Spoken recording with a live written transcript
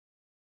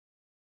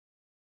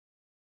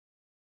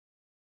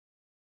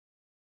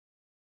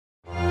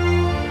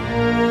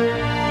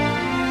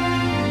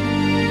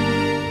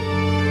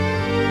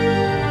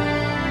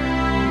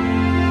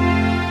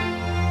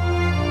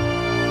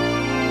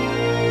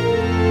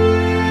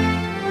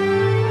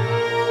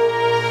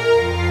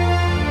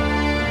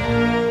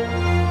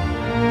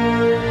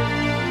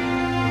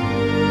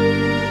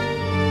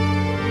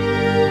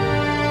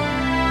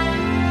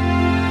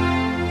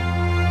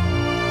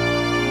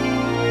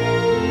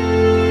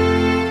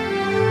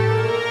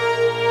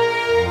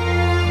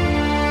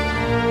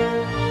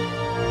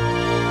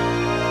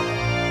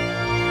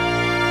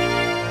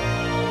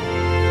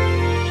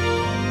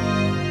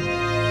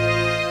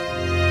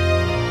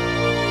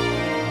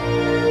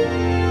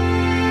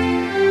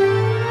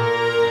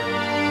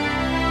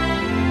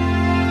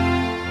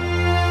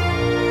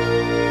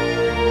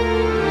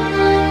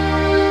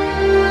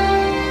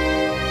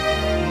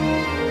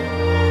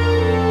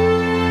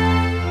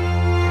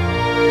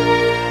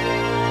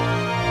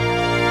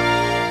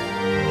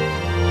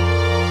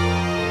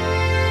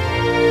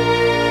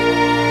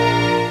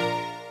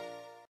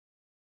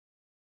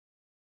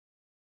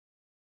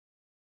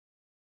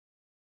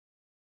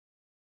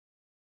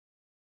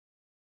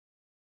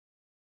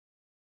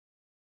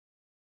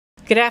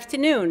Good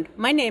afternoon.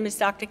 My name is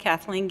Dr.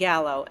 Kathleen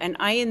Gallo, and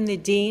I am the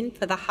Dean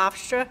for the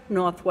Hofstra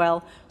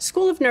Northwell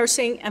School of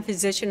Nursing and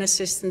Physician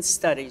Assistant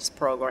Studies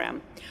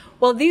program.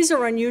 Well, these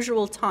are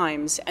unusual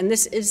times, and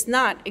this is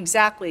not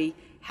exactly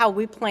how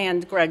we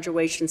planned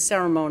graduation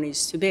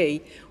ceremonies to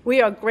be.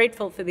 We are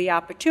grateful for the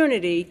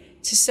opportunity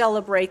to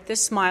celebrate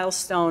this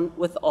milestone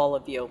with all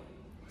of you.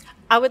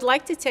 I would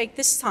like to take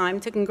this time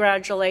to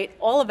congratulate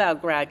all of our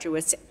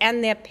graduates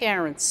and their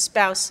parents,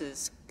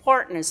 spouses,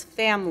 partners,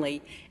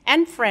 family,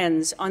 and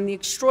friends on the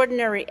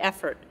extraordinary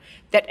effort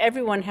that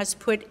everyone has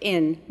put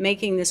in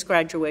making this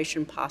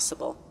graduation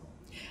possible.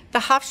 The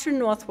Hofstra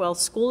Northwell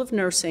School of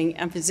Nursing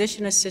and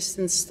Physician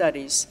Assistant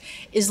Studies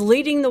is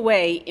leading the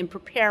way in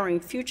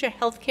preparing future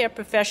healthcare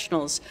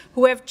professionals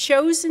who have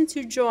chosen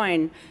to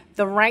join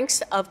the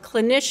ranks of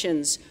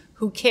clinicians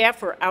who care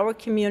for our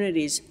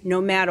communities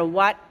no matter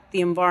what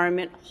the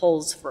environment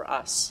holds for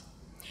us.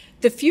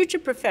 The future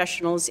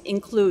professionals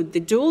include the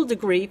dual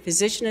degree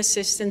physician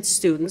assistant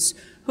students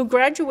who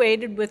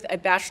graduated with a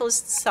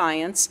Bachelor's of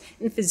Science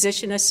in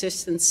Physician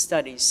Assistant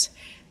Studies.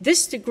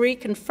 This degree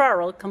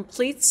conferral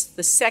completes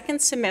the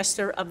second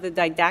semester of the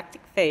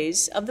didactic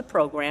phase of the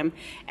program,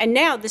 and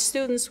now the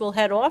students will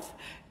head off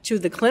to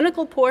the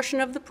clinical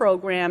portion of the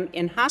program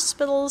in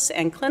hospitals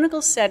and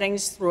clinical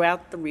settings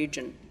throughout the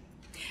region.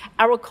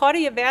 Our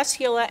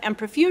cardiovascular and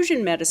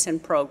perfusion medicine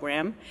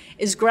program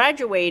is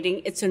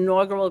graduating its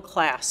inaugural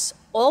class.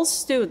 All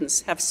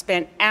students have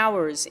spent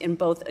hours in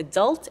both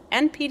adult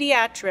and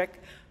pediatric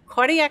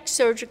cardiac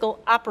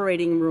surgical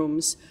operating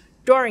rooms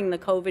during the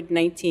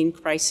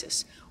COVID-19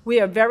 crisis.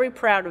 We are very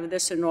proud of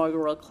this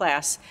inaugural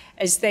class,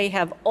 as they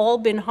have all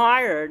been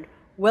hired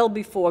well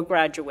before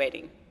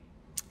graduating.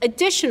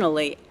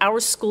 Additionally,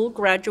 our school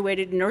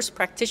graduated nurse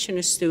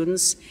practitioner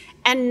students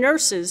and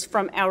nurses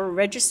from our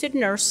registered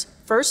nurse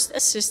first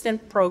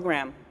assistant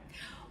program.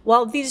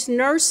 While these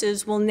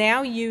nurses will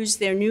now use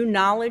their new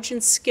knowledge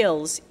and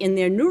skills in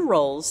their new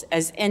roles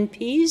as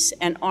NPs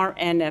and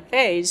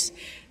RNFAs,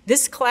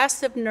 this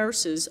class of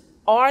nurses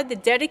are the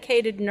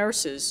dedicated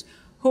nurses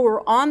who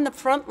are on the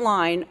front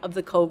line of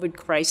the COVID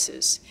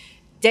crisis.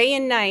 Day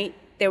and night,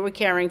 they were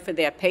caring for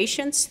their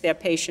patients'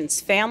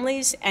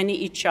 families, and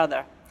each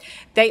other.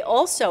 They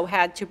also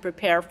had to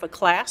prepare for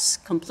class,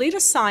 complete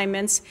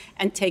assignments,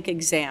 and take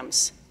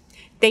exams.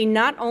 They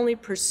not only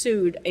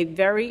pursued a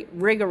very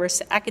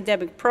rigorous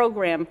academic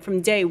program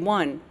from day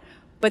one,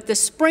 but the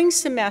spring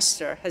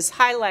semester has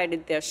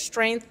highlighted their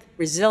strength,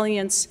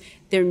 resilience,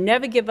 their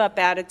never-give-up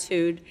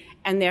attitude,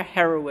 and their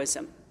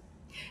heroism.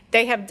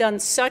 They have done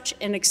such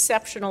an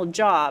exceptional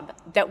job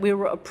that we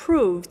were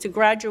approved to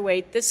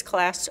graduate this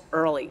class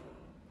early.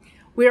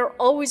 We are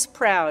always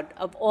proud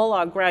of all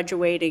our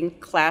graduating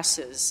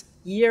classes,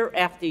 year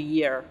after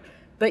year,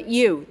 but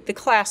you, the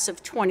class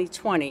of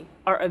 2020,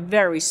 are a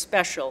very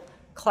special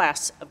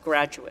class of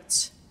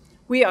graduates.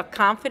 We are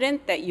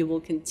confident that you will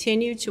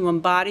continue to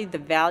embody the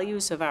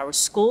values of our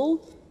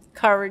school: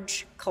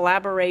 courage,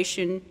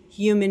 collaboration,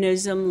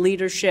 humanism,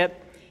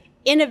 leadership,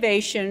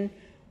 innovation,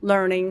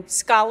 learning,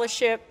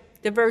 scholarship,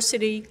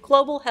 diversity,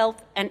 global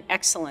health, and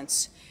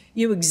excellence.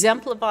 You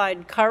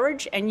exemplified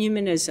courage and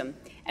humanism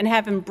and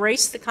have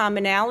embraced the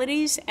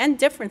commonalities and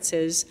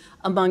differences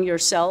among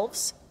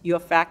yourselves, your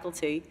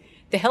faculty,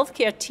 the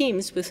healthcare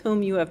teams with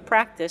whom you have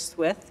practiced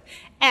with,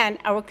 and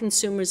our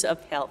consumers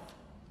of health.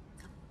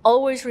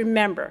 Always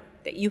remember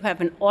that you have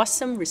an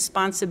awesome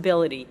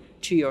responsibility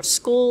to your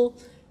school,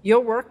 your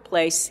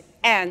workplace,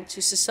 and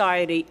to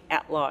society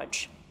at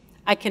large.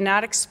 I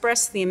cannot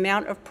express the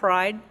amount of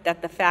pride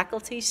that the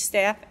faculty,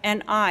 staff,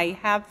 and I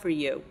have for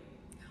you.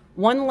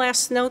 One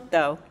last note,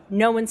 though: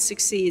 no one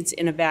succeeds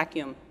in a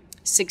vacuum.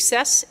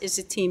 Success is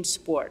a team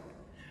sport.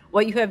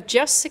 What you have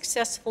just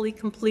successfully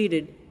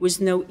completed was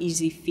no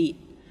easy feat.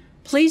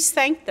 Please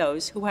thank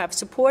those who have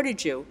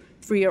supported you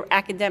through your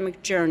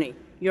academic journey,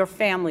 your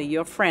family,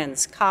 your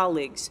friends,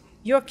 colleagues,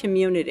 your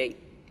community.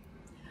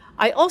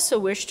 I also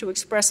wish to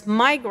express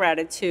my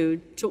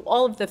gratitude to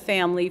all of the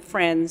family,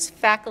 friends,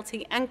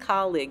 faculty, and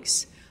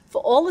colleagues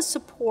for all the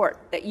support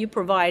that you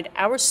provide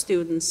our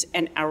students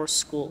and our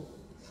school.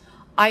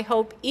 I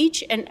hope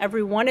each and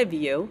every one of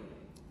you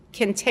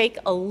can take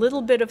a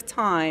little bit of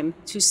time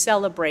to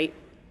celebrate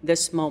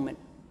this moment.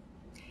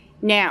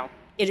 Now,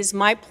 it is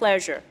my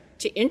pleasure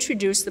to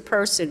introduce the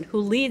person who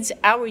leads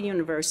our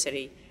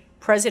university,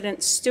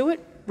 President Stuart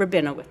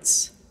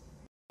Rabinowitz.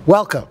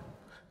 Welcome.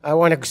 I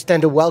want to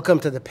extend a welcome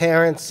to the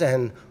parents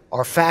and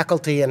our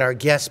faculty and our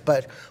guests,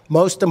 but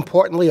most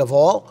importantly of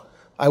all,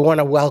 I want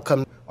to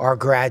welcome our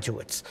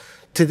graduates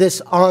to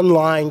this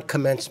online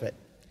commencement.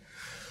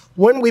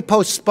 When we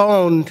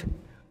postponed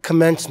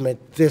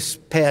commencement this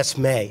past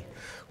May,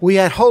 we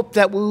had hoped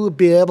that we would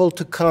be able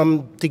to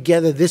come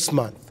together this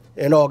month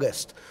in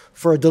August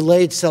for a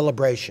delayed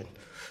celebration.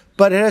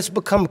 But it has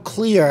become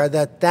clear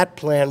that that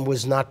plan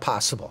was not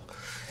possible.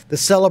 The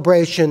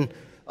celebration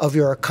of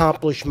your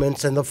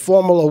accomplishments and the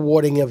formal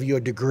awarding of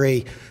your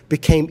degree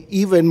became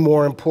even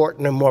more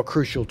important and more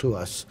crucial to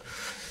us.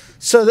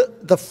 So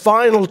the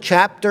final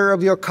chapter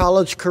of your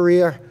college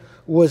career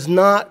was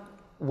not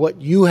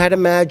what you had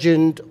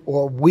imagined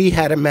or we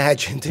had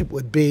imagined it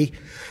would be.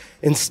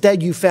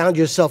 Instead, you found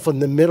yourself in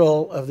the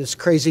middle of this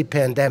crazy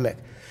pandemic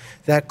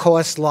that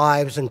cost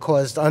lives and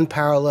caused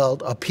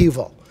unparalleled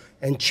upheaval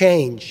and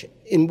change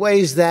in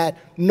ways that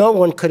no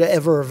one could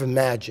ever have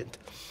imagined.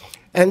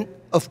 And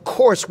of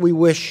course, we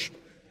wish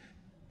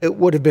it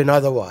would have been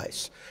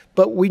otherwise.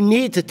 But we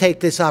need to take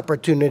this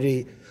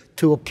opportunity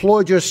to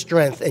applaud your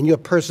strength and your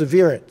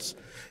perseverance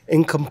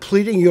in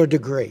completing your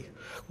degree,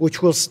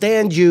 which will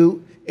stand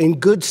you in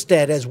good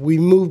stead as we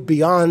move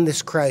beyond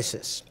this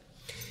crisis.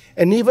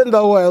 And even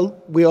though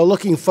we are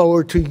looking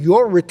forward to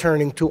your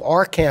returning to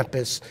our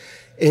campus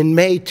in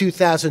May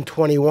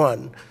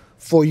 2021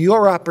 for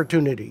your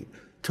opportunity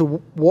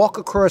to walk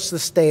across the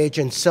stage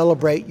and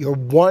celebrate your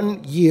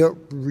one-year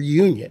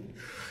reunion,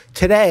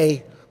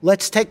 today,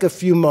 let's take a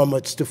few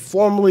moments to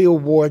formally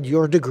award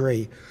your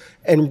degree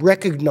and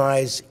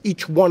recognize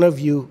each one of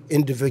you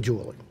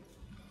individually.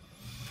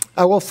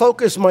 I will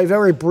focus my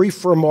very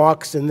brief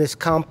remarks in this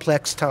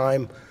complex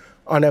time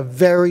on a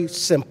very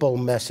simple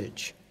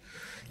message.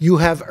 You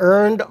have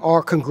earned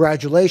our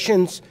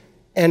congratulations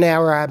and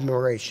our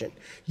admiration.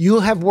 You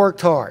have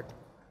worked hard,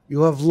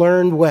 you have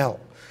learned well,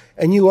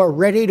 and you are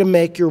ready to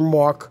make your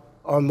mark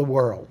on the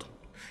world.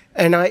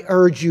 And I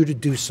urge you to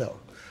do so.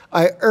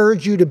 I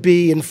urge you to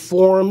be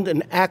informed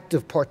and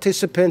active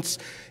participants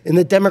in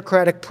the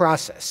democratic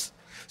process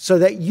so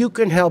that you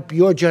can help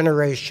your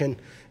generation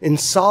in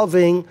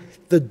solving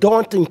the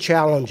daunting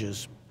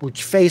challenges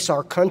which face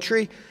our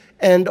country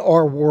and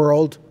our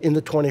world in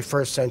the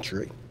 21st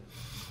century.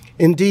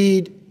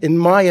 Indeed, in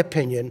my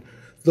opinion,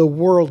 the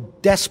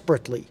world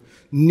desperately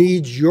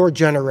needs your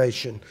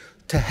generation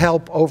to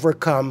help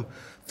overcome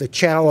the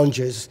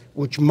challenges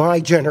which my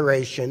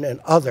generation and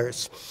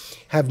others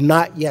have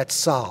not yet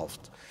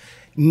solved,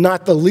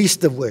 not the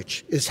least of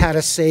which is how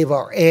to save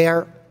our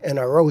air and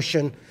our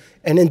ocean,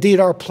 and indeed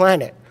our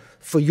planet,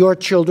 for your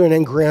children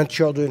and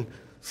grandchildren,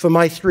 for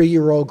my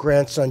 3-year-old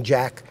grandson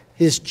Jack,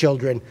 his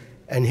children,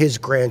 and his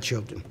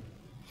grandchildren.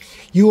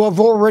 You have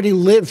already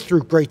lived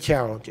through great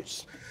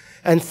challenges,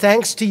 and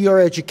thanks to your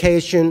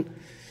education,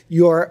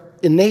 your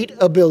innate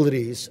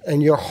abilities,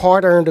 and your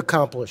hard-earned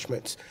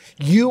accomplishments,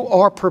 you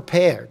are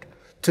prepared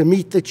to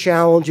meet the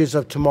challenges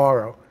of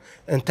tomorrow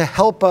and to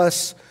help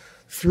us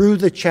through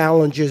the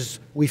challenges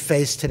we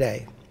face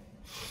today.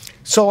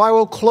 So I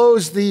will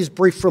close these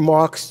brief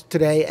remarks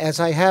today as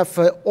I have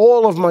for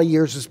all of my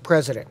years as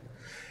president,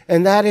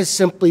 and that is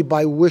simply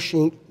by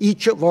wishing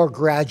each of our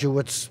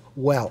graduates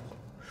well.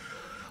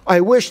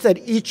 I wish that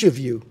each of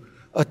you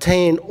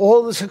attain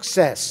all the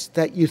success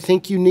that you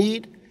think you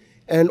need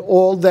and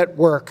all that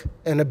work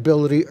and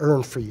ability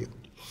earn for you.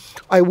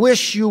 I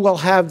wish you will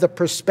have the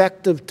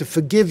perspective to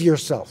forgive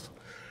yourself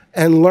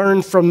and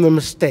learn from the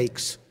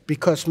mistakes,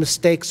 because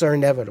mistakes are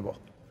inevitable.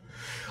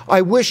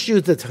 I wish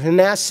you the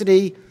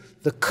tenacity,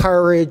 the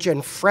courage,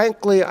 and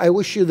frankly, I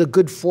wish you the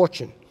good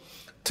fortune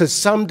to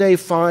someday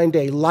find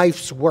a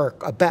life's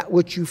work about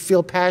which you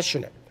feel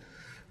passionate,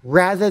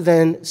 rather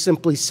than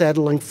simply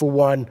settling for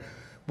one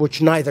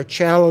which neither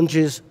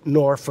challenges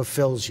nor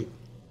fulfills you.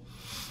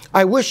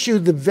 I wish you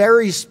the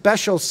very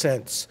special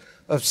sense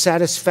of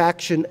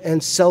satisfaction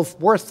and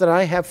self-worth that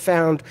I have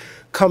found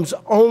comes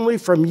only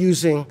from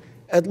using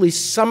at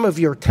least some of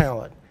your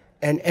talent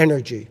and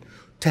energy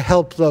to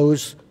help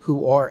those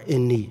who are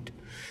in need.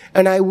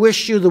 And I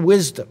wish you the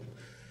wisdom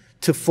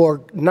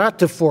not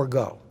to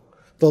forego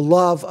the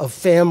love of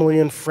family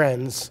and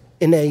friends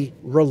in a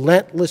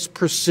relentless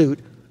pursuit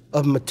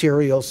of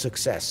material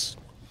success.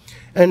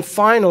 And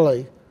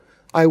finally,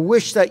 I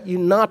wish that you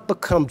not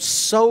become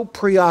so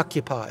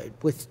preoccupied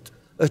with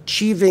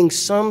achieving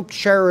some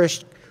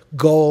cherished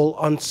goal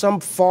on some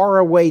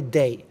faraway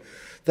date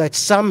that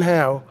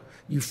somehow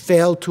you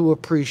fail to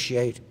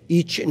appreciate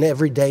each and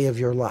every day of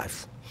your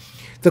life.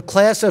 The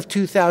class of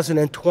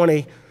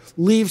 2020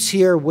 leaves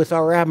here with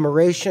our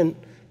admiration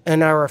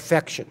and our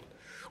affection.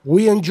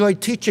 We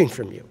enjoyed teaching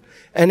from you,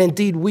 and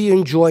indeed we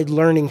enjoyed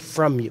learning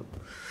from you.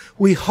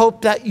 We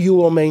hope that you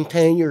will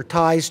maintain your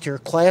ties to your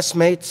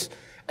classmates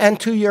and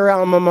to your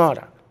alma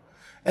mater,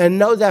 and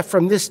know that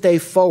from this day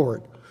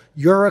forward,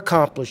 your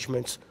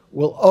accomplishments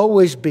will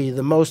always be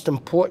the most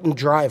important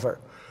driver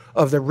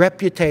of the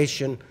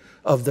reputation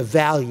of the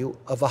value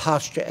of a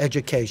Hofstra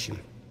education.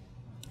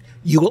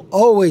 You will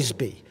always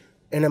be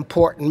an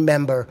important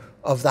member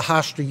of the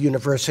Hofstra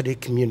University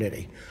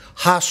community.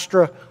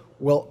 Hofstra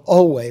will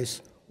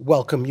always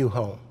welcome you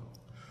home.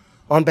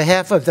 On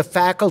behalf of the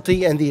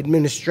faculty and the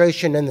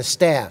administration and the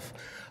staff,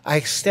 I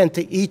extend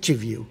to each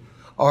of you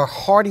our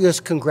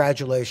heartiest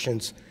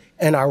congratulations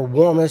and our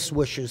warmest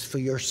wishes for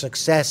your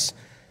success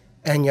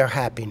and your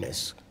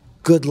happiness.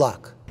 Good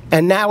luck.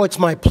 And now it's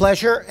my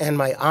pleasure and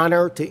my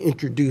honor to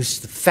introduce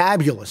the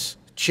fabulous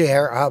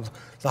chair of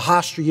the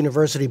Hofstra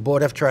University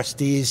Board of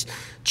Trustees,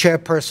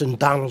 Chairperson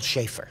Donald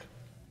Schaefer.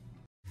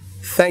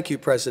 Thank you,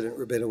 President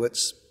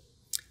Rabinowitz.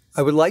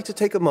 I would like to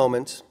take a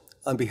moment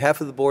on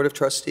behalf of the Board of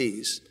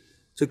Trustees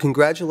to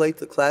congratulate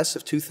the class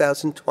of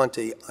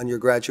 2020 on your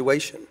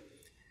graduation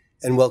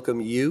and welcome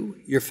you,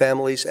 your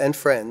families, and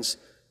friends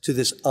to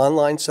this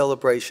online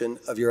celebration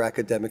of your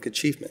academic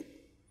achievement.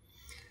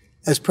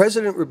 As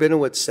President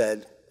Rabinowitz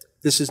said,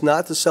 this is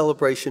not the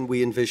celebration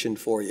we envisioned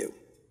for you.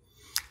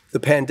 The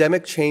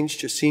pandemic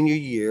changed your senior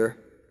year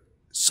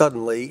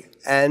suddenly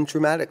and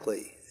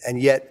dramatically,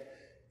 and yet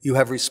you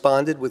have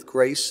responded with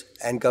grace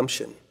and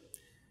gumption.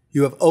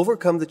 You have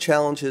overcome the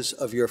challenges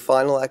of your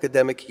final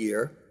academic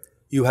year,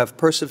 you have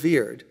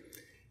persevered,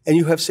 and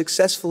you have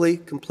successfully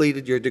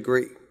completed your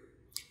degree.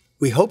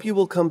 We hope you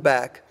will come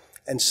back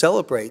and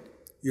celebrate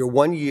your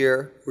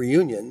one-year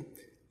reunion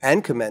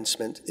and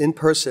commencement in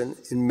person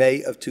in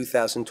May of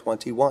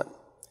 2021.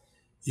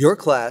 Your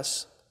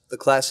class, the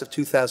class of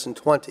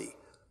 2020,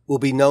 will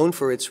be known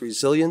for its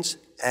resilience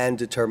and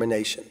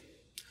determination.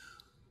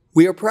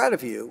 We are proud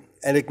of you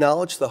and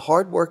acknowledge the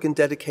hard work and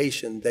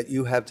dedication that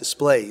you have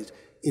displayed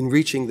in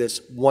reaching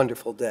this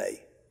wonderful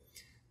day.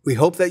 We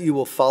hope that you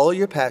will follow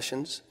your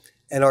passions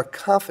and are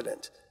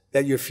confident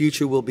that your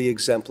future will be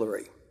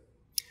exemplary.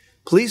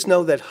 Please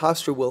know that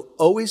Hofstra will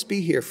always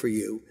be here for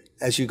you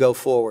as you go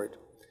forward.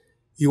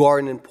 You are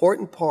an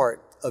important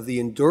part of the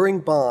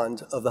enduring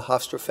bond of the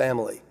Hofstra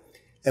family,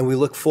 and we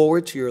look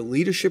forward to your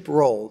leadership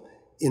role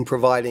in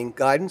providing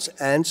guidance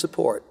and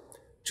support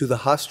to the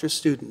Hofstra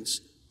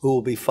students who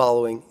will be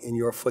following in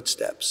your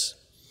footsteps.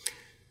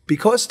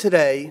 Because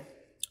today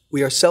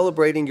we are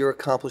celebrating your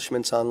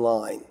accomplishments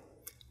online,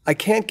 I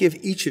can't give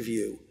each of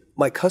you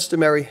my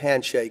customary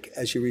handshake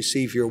as you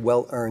receive your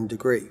well-earned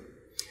degree.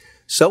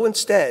 So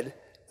instead,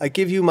 I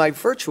give you my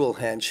virtual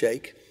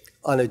handshake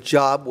on a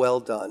job well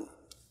done.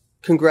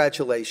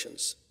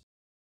 Congratulations.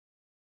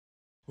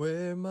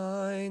 Where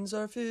minds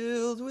are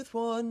filled with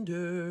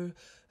wonder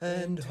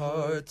and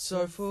hearts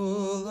are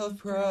full of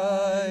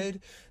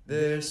pride,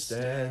 there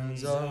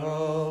stands our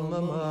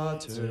alma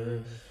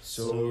mater,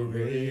 so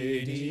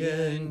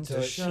radiant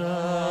to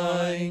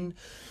shine,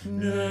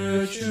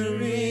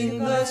 nurturing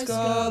thy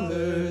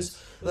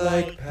scholars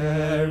like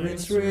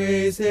parents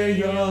raise their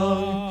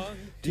young.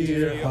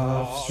 Dear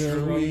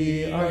Hofstra,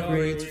 we are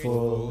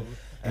grateful,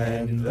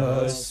 and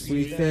thus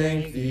we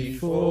thank thee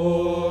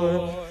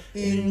for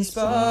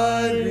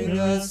inspiring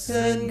us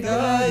and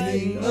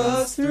guiding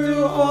us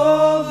through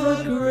all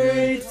the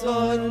great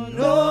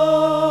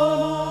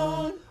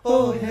unknown.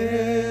 Oh,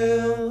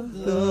 hail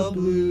the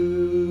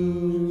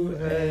blue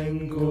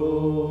and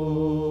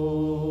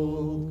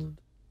gold.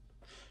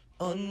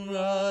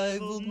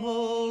 Unrivaled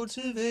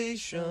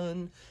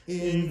motivation,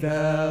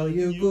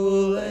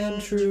 invaluable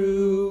and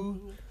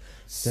true,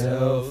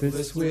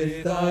 selfless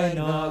with thy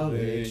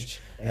knowledge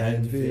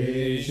and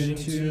vision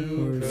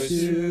to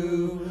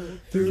pursue.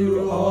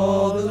 Through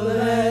all the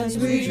lands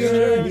we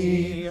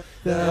journey,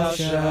 thou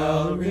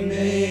shalt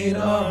remain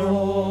our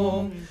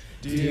home.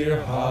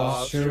 Dear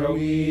Hofstra,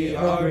 we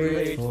are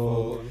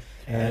grateful,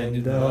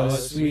 and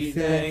thus we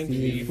thank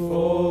thee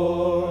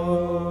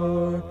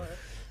for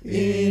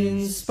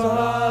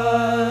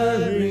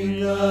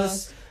inspiring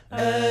us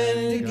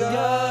and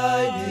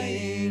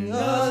guiding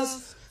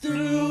us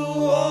through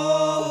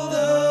all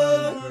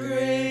the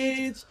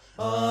great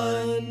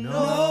unknown.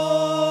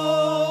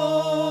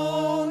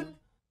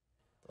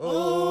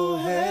 Oh,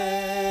 hail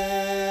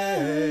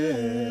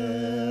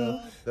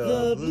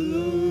the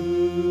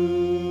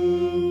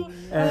blue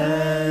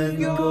and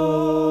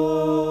gold.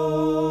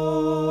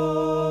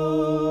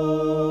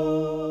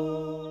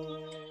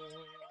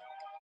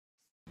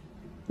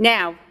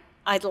 Now,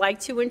 I'd like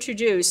to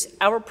introduce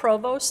our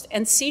Provost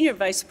and Senior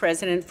Vice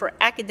President for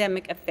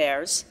Academic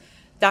Affairs,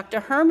 Dr.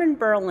 Herman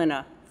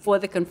Berliner, for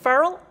the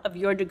conferral of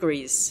your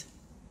degrees.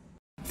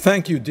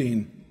 Thank you,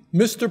 Dean.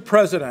 Mr.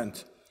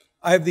 President,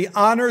 I have the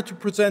honor to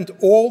present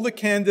all the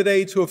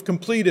candidates who have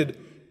completed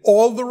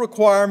all the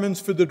requirements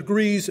for the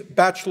degrees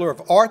Bachelor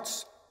of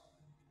Arts,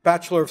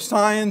 Bachelor of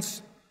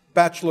Science,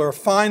 Bachelor of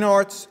Fine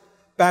Arts,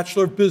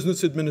 Bachelor of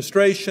Business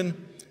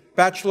Administration,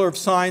 Bachelor of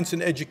Science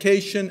in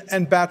Education,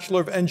 and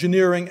Bachelor of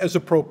Engineering as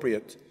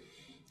appropriate.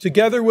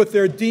 Together with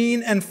their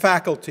dean and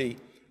faculty,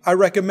 I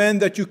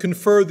recommend that you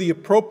confer the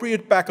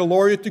appropriate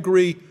baccalaureate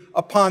degree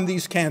upon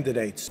these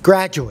candidates.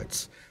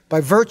 Graduates,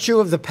 by virtue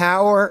of the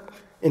power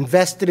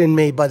invested in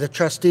me by the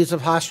trustees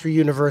of Hofstra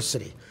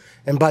University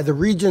and by the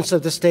regents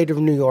of the state of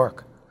New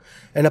York,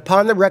 and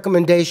upon the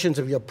recommendations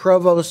of your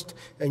provost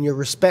and your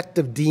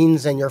respective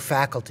deans and your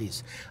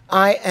faculties,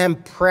 I am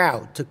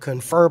proud to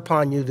confer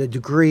upon you the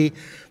degree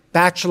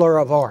Bachelor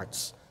of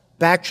Arts,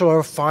 Bachelor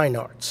of Fine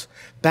Arts,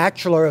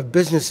 Bachelor of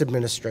Business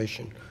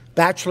Administration,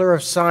 Bachelor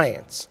of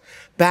Science,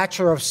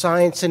 Bachelor of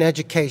Science in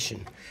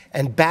Education,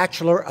 and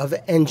Bachelor of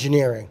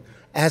Engineering,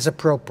 as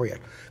appropriate.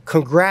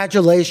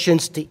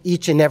 Congratulations to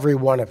each and every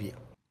one of you.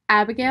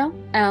 Abigail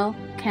L.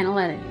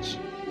 Kanaletich.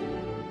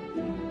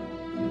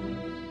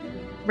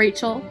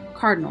 Rachel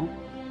Cardinal.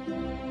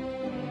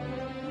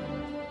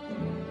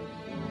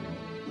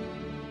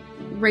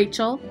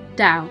 Rachel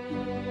Dow.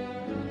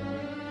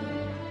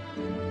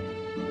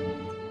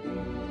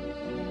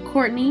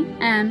 Courtney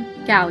M.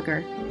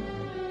 Gallagher.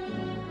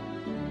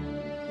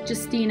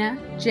 Justina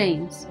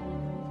James.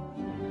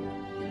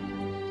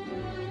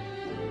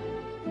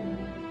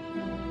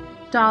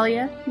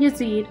 Dahlia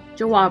Yazid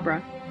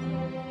Jawabra.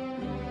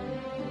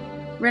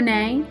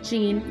 Renee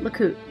Jean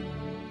Lecoute,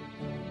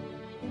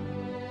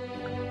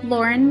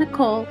 Lauren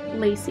Nicole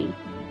Lacey,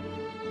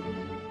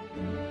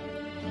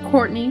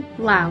 Courtney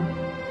Lau,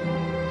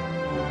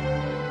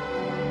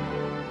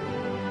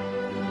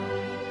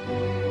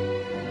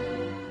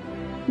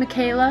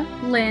 Michaela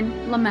Lynn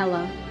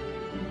Lamello,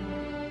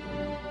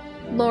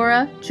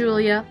 Laura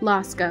Julia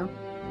Losco,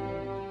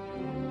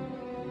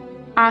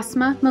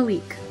 Asma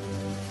Malik,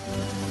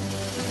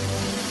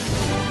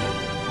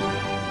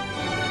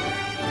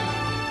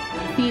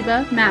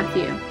 Phoeba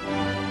Matthew,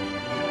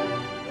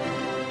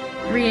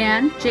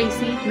 Rianne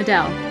J.C.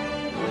 Medell,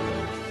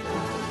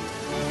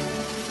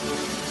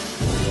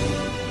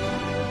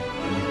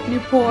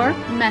 Nupur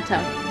Mehta,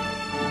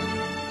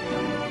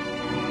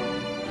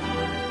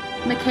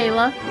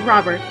 Michaela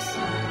Roberts,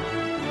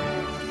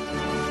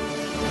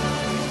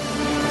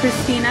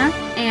 Christina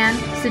Ann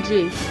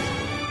Saji,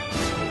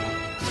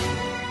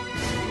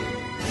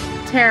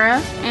 Tara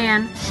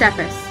Ann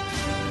Shepis,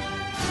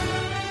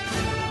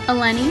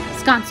 Eleni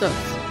Skansos,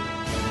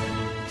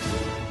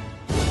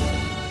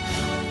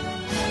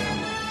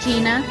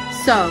 Gina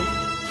So,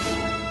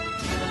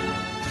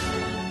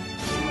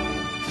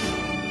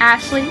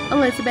 Ashley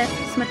Elizabeth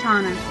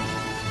Smetana,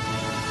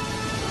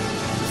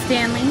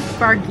 Stanley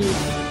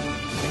Varghese,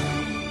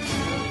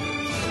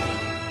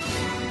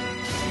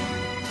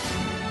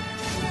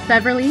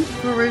 Beverly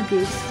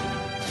Varugis,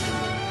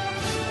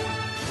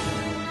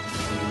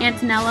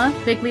 Antonella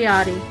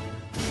Vigliotti,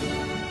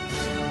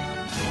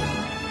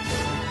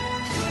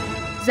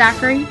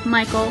 Zachary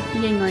Michael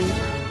Yingling.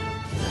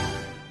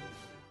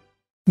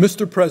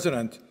 Mr.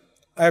 President,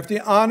 I have the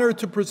honor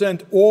to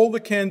present all the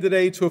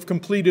candidates who have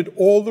completed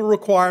all the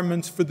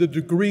requirements for the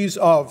degrees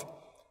of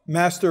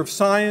Master of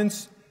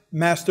Science,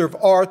 Master of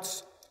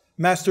Arts,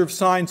 Master of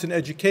Science in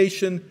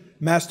Education,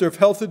 Master of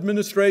Health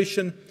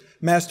Administration,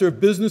 Master of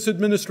Business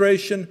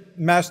Administration,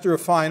 Master of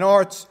Fine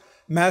Arts,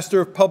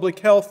 Master of Public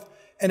Health,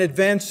 and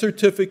advanced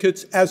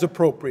certificates as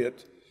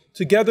appropriate.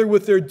 Together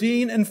with their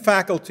dean and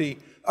faculty,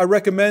 I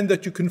recommend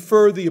that you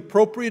confer the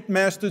appropriate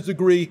master's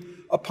degree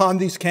upon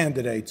these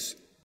candidates.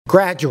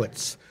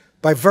 Graduates,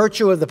 by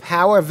virtue of the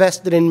power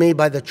vested in me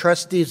by the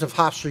trustees of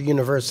Hofstra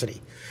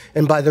University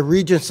and by the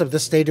regents of the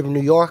state of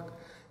New York,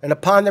 and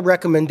upon the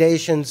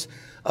recommendations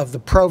of the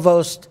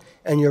provost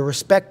and your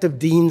respective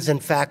deans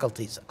and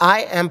faculties,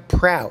 I am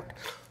proud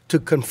to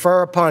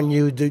confer upon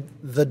you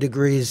the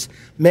degrees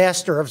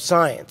Master of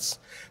Science,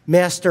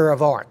 Master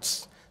of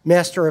Arts,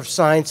 Master of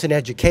Science in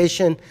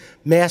Education,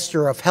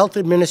 Master of Health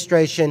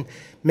Administration,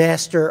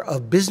 Master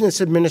of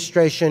Business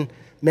Administration,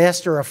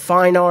 Master of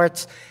Fine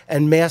Arts,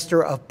 and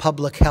Master of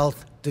Public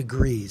Health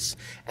degrees,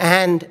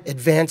 and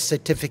advanced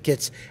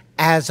certificates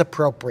as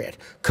appropriate.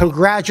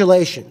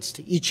 Congratulations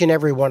to each and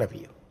every one of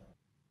you.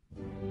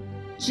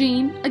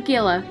 Jean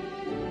Aguila,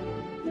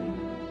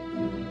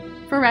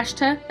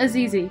 Fareshta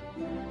Azizi,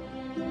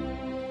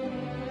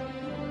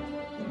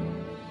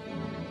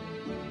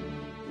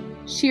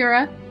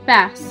 Shira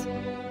Bass,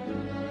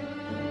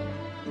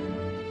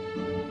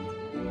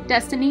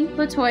 Destiny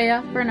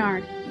Latoya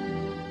Bernard,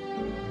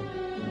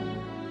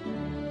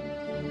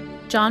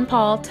 John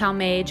Paul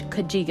Talmage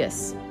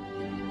Kajigas,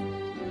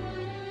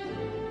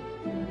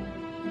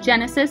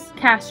 Genesis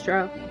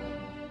Castro,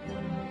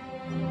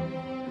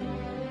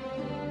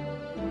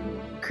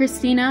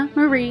 Christina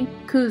Marie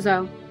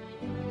Cuzo,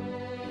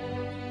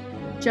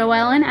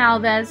 Joellen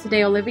Alves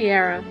de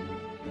Oliveira,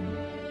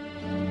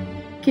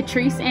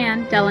 Catrice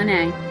Ann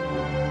Delaney,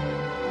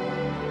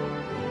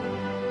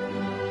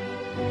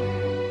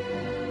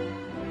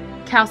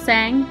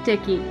 Kalsang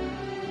Dickey,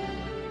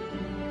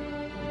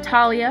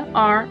 Talia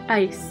R.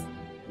 Ice,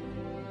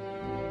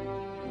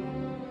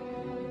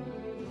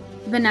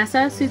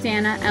 Vanessa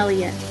Susanna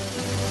Elliott,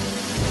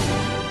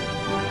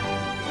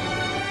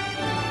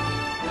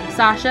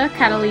 Sasha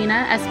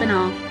Catalina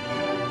Espinal,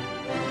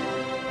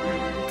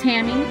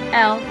 Tammy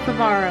L.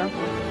 Favaro,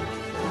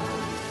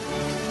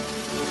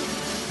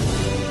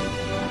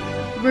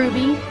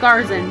 Ruby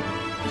Garzon,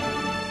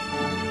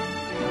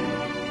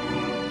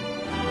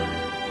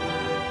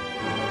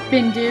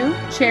 Bindu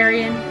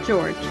Cherian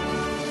George,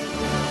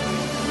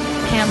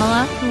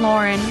 Pamela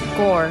Lauren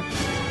Gore,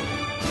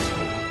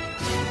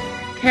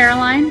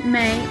 Caroline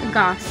May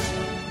Goss,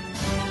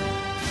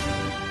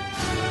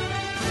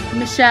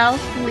 Michelle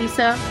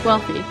Lisa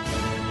Guelphy,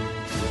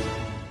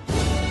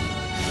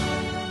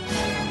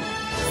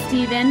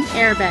 Stephen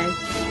Airbay,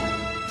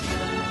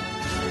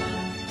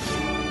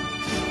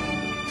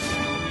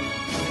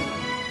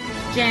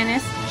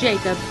 Janice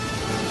Jacob,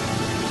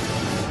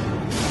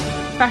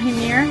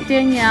 Fahimir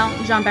Danielle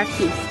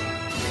Jean-Baptiste,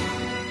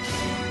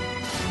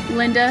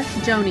 Linda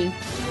Joni,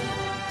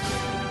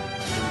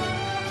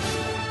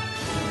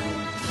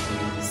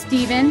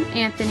 Stephen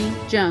Anthony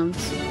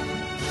Jones,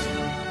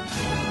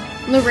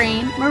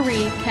 Lorraine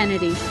Marie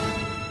Kennedy,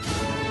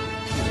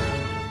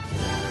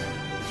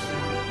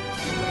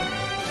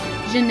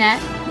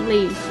 Jeanette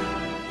Lee,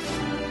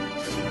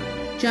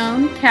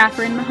 Joan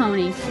Catherine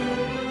Mahoney,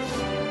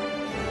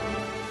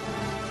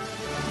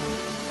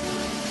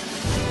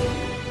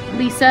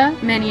 Lisa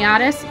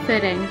Maniatis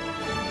Fitting,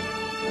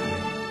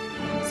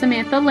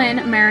 Samantha Lynn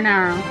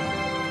Marinaro.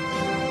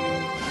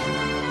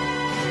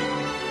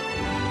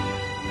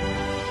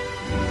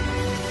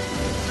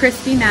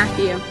 Christy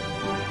Matthew.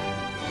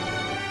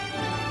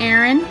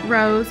 Erin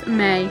Rose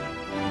May.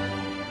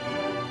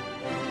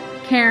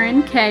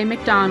 Karen K.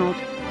 McDonald.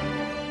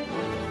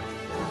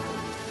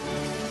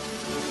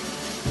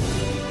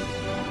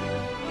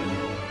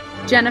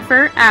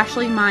 Jennifer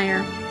Ashley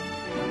Meyer.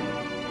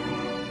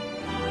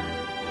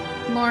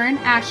 Lauren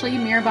Ashley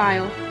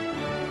Mirabile.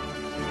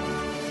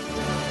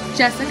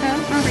 Jessica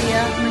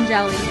Maria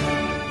Mangelli.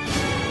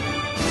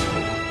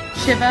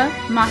 Shiva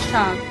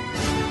Mashtab.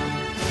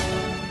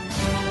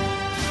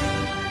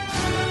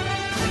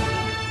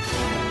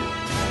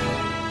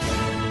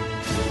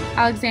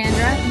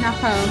 Alexandra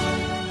Naho.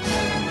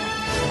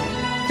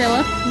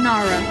 Philip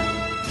Nara.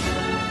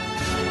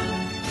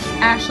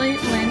 Ashley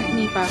Lynn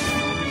Nipa.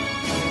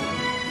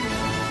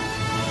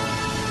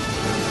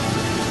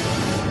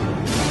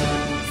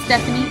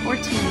 Stephanie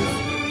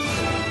Ortiz.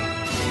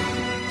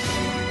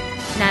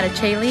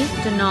 Natacheli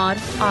Denard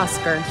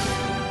Oscar.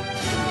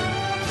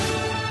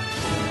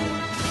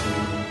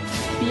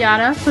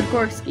 Beata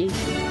Podgorski.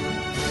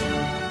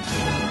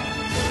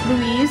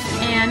 Louise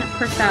Ann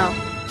Purcell.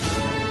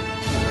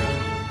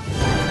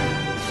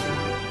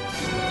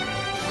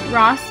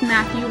 Ross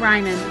Matthew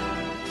Ryman.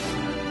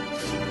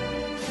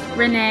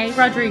 Renee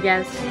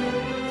Rodriguez.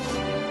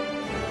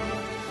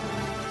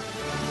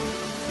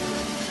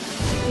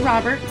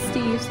 Robert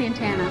Steve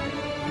Santana.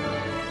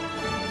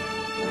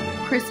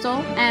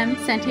 Crystal M.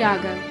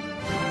 Santiago.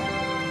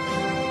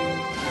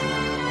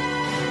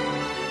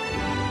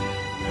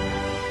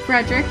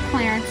 Frederick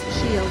Clarence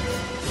Shields.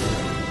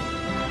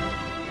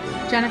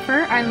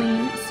 Jennifer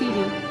Eileen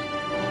Seedy.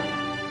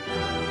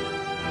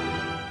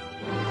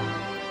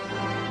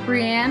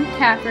 Brianne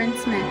Catherine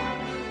Smith.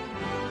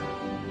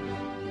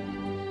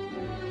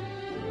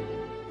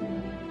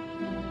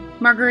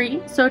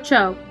 Marguerite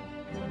Socho.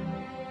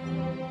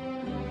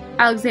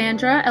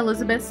 Alexandra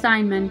Elizabeth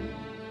Steinman.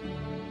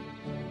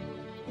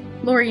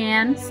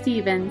 Lorianne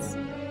Stevens.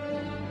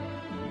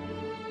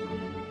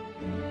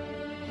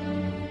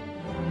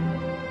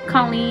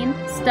 Colleen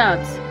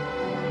Stubbs.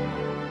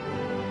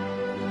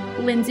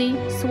 Lindsay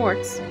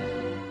Swartz.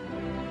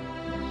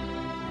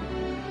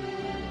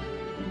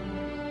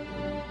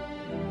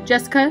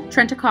 Jessica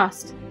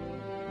Trentacost.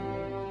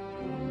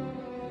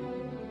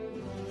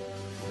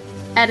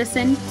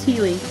 Edison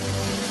Teeley.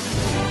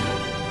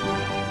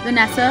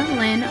 Vanessa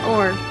Lynn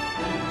Orr.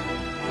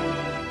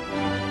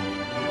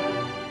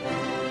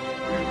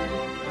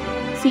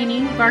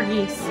 Sini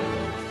Varghese.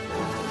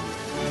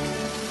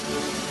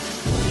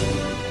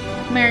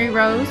 Mary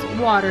Rose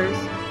Waters.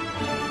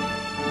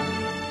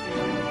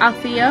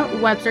 Althea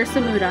Webster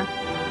Samuda.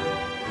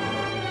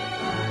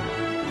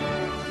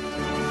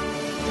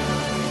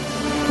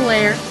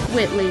 Claire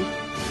Whitley.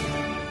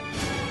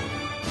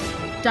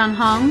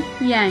 Dunhong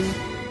Yang.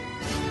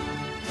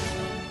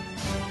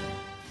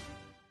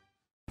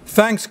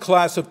 Thanks,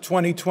 class of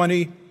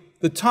 2020.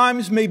 The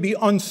times may be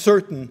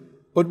uncertain,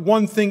 but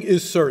one thing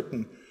is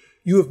certain.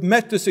 You have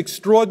met this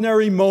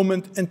extraordinary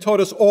moment and taught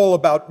us all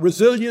about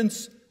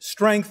resilience,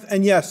 strength,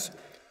 and yes,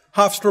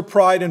 Hofstra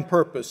pride and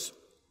purpose.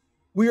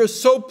 We are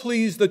so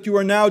pleased that you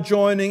are now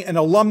joining an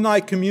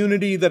alumni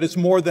community that is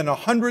more than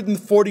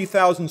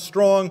 140,000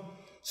 strong,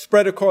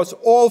 spread across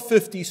all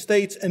 50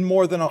 states and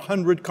more than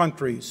 100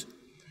 countries.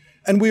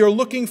 And we are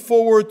looking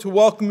forward to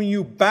welcoming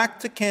you back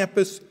to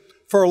campus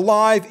for a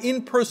live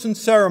in-person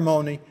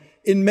ceremony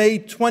in May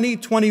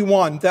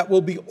 2021 that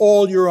will be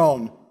all your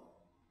own.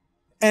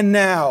 And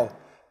now,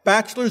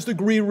 bachelor's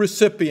degree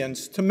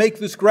recipients, to make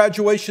this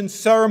graduation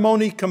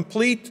ceremony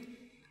complete,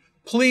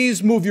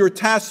 please move your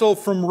tassel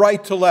from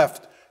right to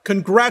left.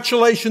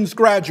 Congratulations,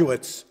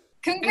 graduates.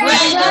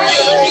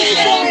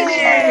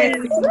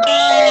 Congratulations!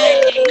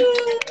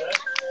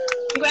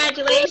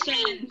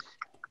 Congratulations!